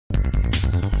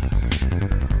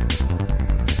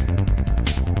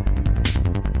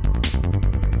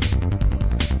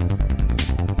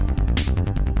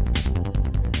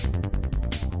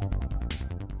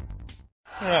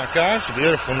It's a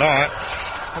beautiful night.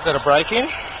 I've got a break in.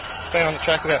 Been on the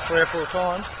track about 3 or 4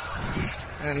 times.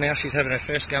 And now she's having her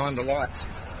first go under lights.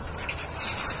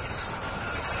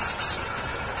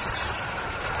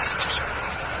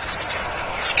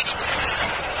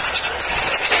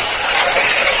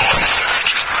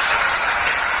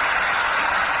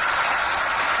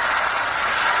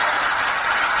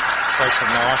 Some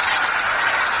nice.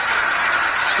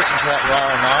 Sticking to that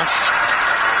rail nice.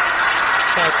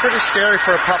 So pretty scary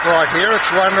for a pup right here.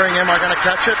 It's wondering, am I going to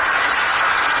catch it?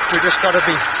 We just got to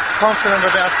be confident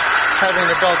about having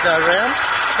the dog go round,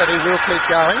 that he will keep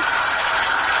going,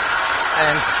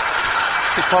 and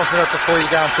be confident before you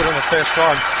go and put him the first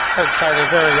time. As I say,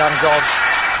 they're very young dogs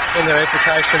in their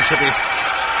education to be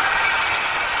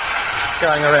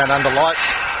going around under lights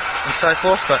and so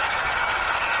forth, but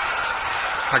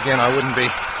again, I wouldn't be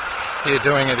here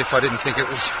doing it if I didn't think it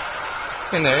was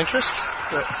in their interest,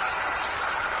 but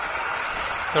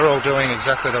they're all doing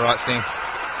exactly the right thing.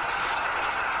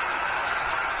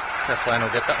 Hopefully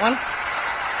I'll get that one.